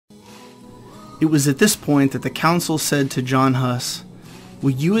It was at this point that the council said to John Huss,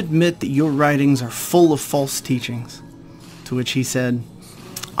 "Will you admit that your writings are full of false teachings?" To which he said,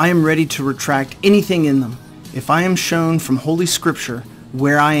 "I am ready to retract anything in them if I am shown from Holy Scripture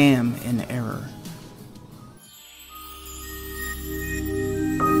where I am in error."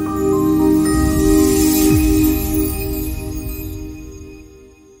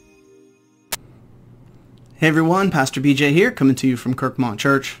 Hey everyone, Pastor BJ here, coming to you from Kirkmont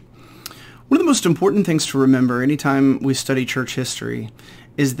Church. One of the most important things to remember anytime we study church history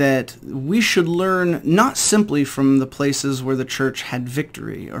is that we should learn not simply from the places where the church had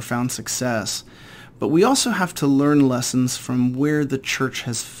victory or found success, but we also have to learn lessons from where the church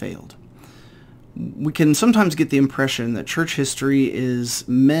has failed. We can sometimes get the impression that church history is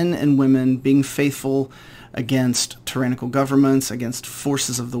men and women being faithful against tyrannical governments, against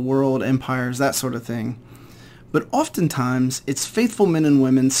forces of the world, empires, that sort of thing. But oftentimes, it's faithful men and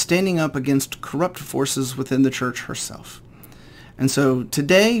women standing up against corrupt forces within the church herself. And so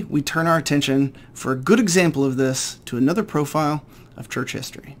today, we turn our attention, for a good example of this, to another profile of church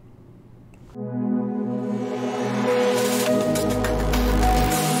history.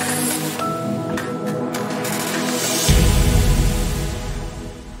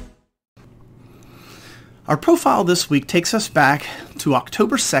 Our profile this week takes us back to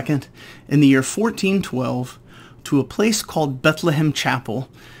October 2nd in the year 1412, to a place called Bethlehem Chapel,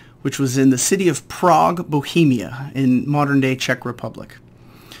 which was in the city of Prague, Bohemia, in modern-day Czech Republic.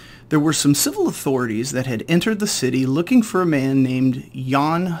 There were some civil authorities that had entered the city looking for a man named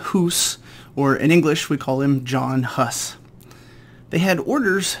John Huss, or in English we call him John Huss. They had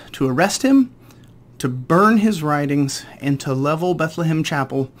orders to arrest him, to burn his writings, and to level Bethlehem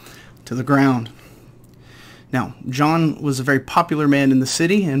Chapel to the ground. Now, John was a very popular man in the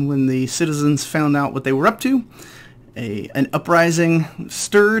city, and when the citizens found out what they were up to, an uprising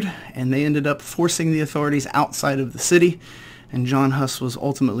stirred, and they ended up forcing the authorities outside of the city, and John Huss was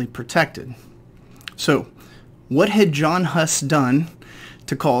ultimately protected. So, what had John Huss done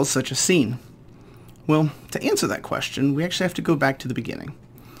to cause such a scene? Well, to answer that question, we actually have to go back to the beginning.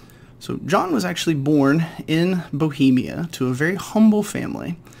 So, John was actually born in Bohemia to a very humble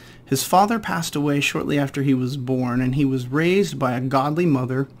family. His father passed away shortly after he was born, and he was raised by a godly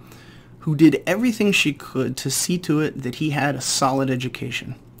mother who did everything she could to see to it that he had a solid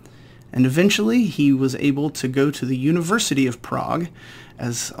education. And eventually he was able to go to the University of Prague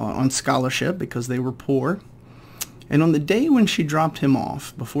on scholarship because they were poor. And on the day when she dropped him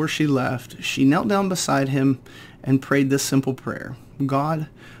off, before she left, she knelt down beside him and prayed this simple prayer: "God,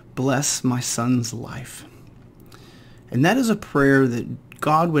 bless my son's life." And that is a prayer that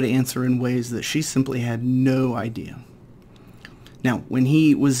God would answer in ways that she simply had no idea. Now, when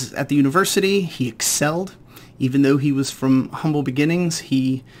he was at the university, he excelled. Even though he was from humble beginnings,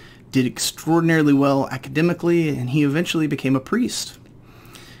 he did extraordinarily well academically, and he eventually became a priest.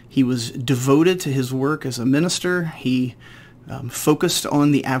 He was devoted to his work as a minister. He focused on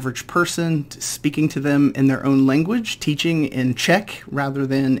the average person, speaking to them in their own language, teaching in Czech rather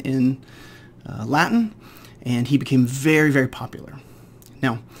than in Latin, and he became very, very popular.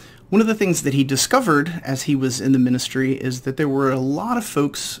 Now, one of the things that he discovered as he was in the ministry is that there were a lot of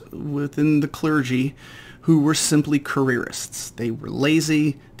folks within the clergy who were simply careerists. They were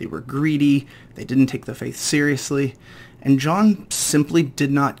lazy, they were greedy, they didn't take the faith seriously, and John simply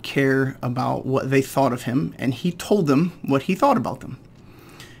did not care about what they thought of him, and he told them what he thought about them.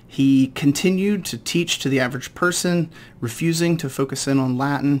 He continued to teach to the average person, refusing to focus in on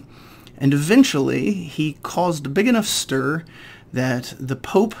Latin, and eventually he caused a big enough stir that the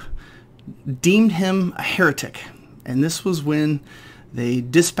Pope deemed him a heretic, and this was when they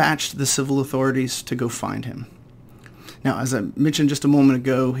dispatched the civil authorities to go find him. Now, as I mentioned just a moment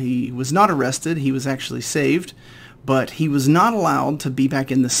ago, he was not arrested, he was actually saved, but he was not allowed to be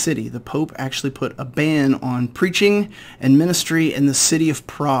back in the city. The Pope actually put a ban on preaching and ministry in the city of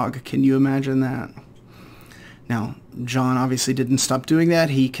Prague. Can you imagine that? Now, John obviously didn't stop doing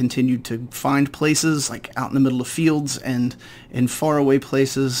that. He continued to find places like out in the middle of fields and in faraway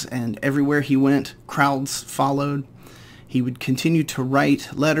places, and everywhere he went, crowds followed. He would continue to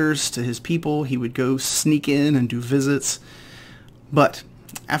write letters to his people. He would go sneak in and do visits. But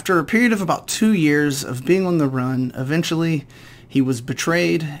after a period of about 2 years of being on the run, eventually he was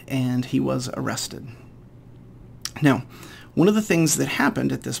betrayed and he was arrested. Now, one of the things that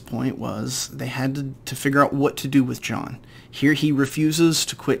happened at this point was they had to figure out what to do with John. Here he refuses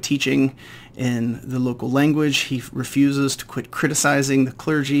to quit teaching in the local language. He refuses to quit criticizing the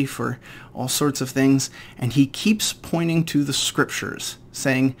clergy for all sorts of things. And he keeps pointing to the scriptures,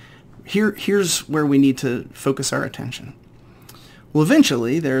 saying, here's where we need to focus our attention. Well,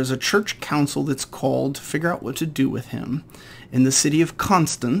 eventually, there's a church council that's called to figure out what to do with him in the city of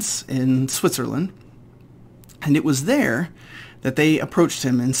Constance in Switzerland. And it was there that they approached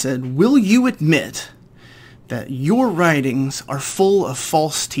him and said, "Will you admit that your writings are full of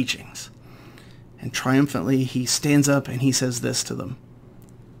false teachings?" And triumphantly, he stands up and he says this to them: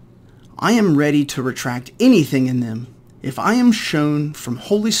 "I am ready to retract anything in them if I am shown from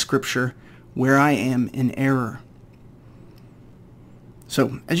Holy Scripture where I am in error."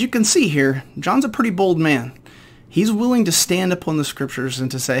 So, as you can see here, John's a pretty bold man. He's willing to stand upon the Scriptures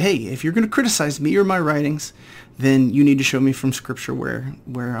and to say, hey, if you're going to criticize me or my writings, then you need to show me from Scripture where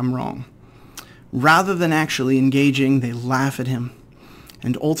I'm wrong. Rather than actually engaging, they laugh at him.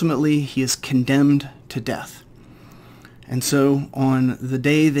 And ultimately, he is condemned to death. And so, on the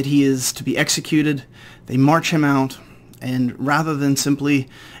day that he is to be executed, they march him out. And rather than simply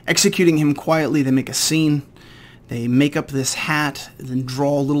executing him quietly, they make a scene. They make up this hat, then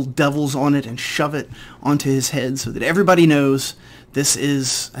draw little devils on it and shove it onto his head so that everybody knows this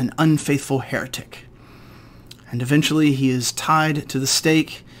is an unfaithful heretic. And eventually he is tied to the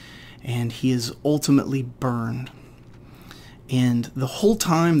stake and he is ultimately burned. And the whole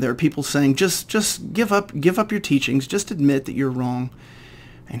time there are people saying, just give up your teachings, just admit that you're wrong.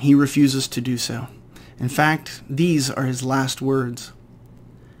 And he refuses to do so. In fact, these are his last words: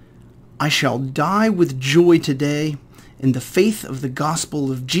 "I shall die with joy today in the faith of the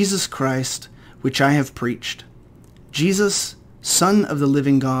gospel of Jesus Christ, which I have preached. Jesus, Son of the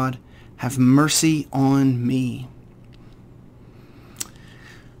living God, have mercy on me."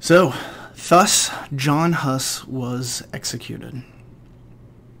 So, thus, John Huss was executed.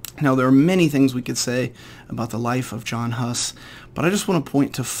 Now, there are many things we could say about the life of John Huss, but I just want to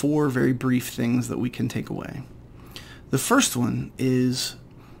point to 4 very brief things that we can take away. The first one is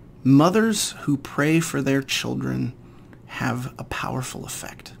mothers who pray for their children have a powerful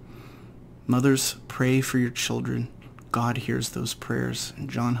effect. Mothers, pray for your children. God hears those prayers, and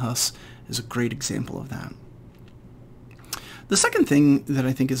John Huss is a great example of that. The second thing that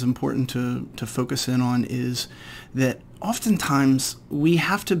I think is important to focus in on is that oftentimes we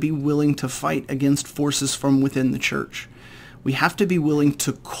have to be willing to fight against forces from within the church. We have to be willing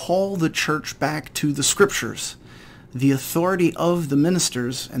to call the church back to the Scriptures. The authority of the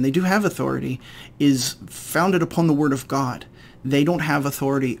ministers, and they do have authority, is founded upon the Word of God. They don't have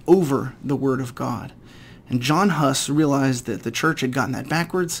authority over the Word of God. And John Huss realized that the church had gotten that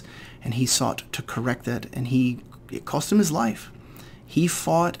backwards, and he sought to correct that, and it cost him his life. He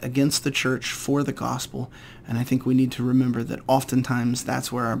fought against the church for the gospel, and I think we need to remember that oftentimes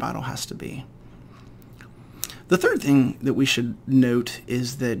that's where our battle has to be. The third thing that we should note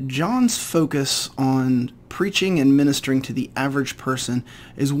is that John's focus on preaching and ministering to the average person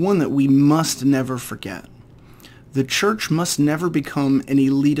is one that we must never forget. The church must never become an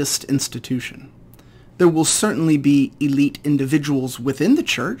elitist institution. There will certainly be elite individuals within the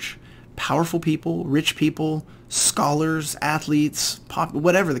church, powerful people, rich people, scholars, athletes,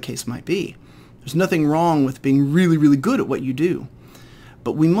 whatever the case might be. There's nothing wrong with being really, really good at what you do.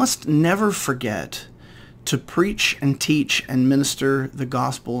 But we must never forget to preach and teach and minister the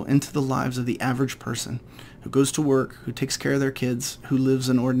gospel into the lives of the average person who goes to work, who takes care of their kids, who lives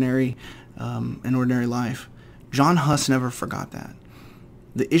an ordinary life. John Huss never forgot that.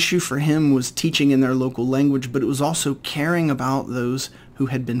 The issue for him was teaching in their local language, but it was also caring about those who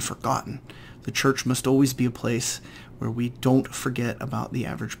had been forgotten. The church must always be a place where we don't forget about the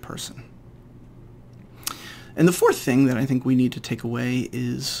average person. And the fourth thing that I think we need to take away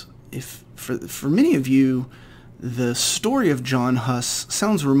is, for many of you, the story of John Huss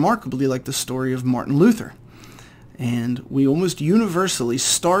sounds remarkably like the story of Martin Luther. And we almost universally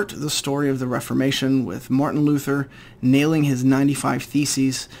start the story of the Reformation with Martin Luther nailing his 95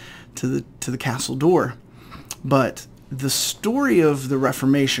 Theses to the castle door. But the story of the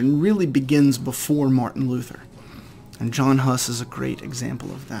Reformation really begins before Martin Luther. And John Huss is a great example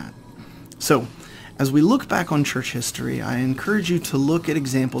of that. So, as we look back on church history, I encourage you to look at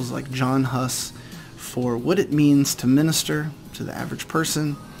examples like John Huss for what it means to minister to the average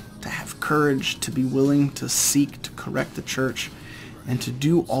person, to have courage, to be willing to seek to correct the church, and to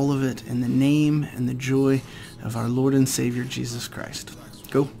do all of it in the name and the joy of our Lord and Savior Jesus Christ.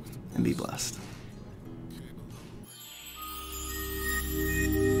 Go and be blessed.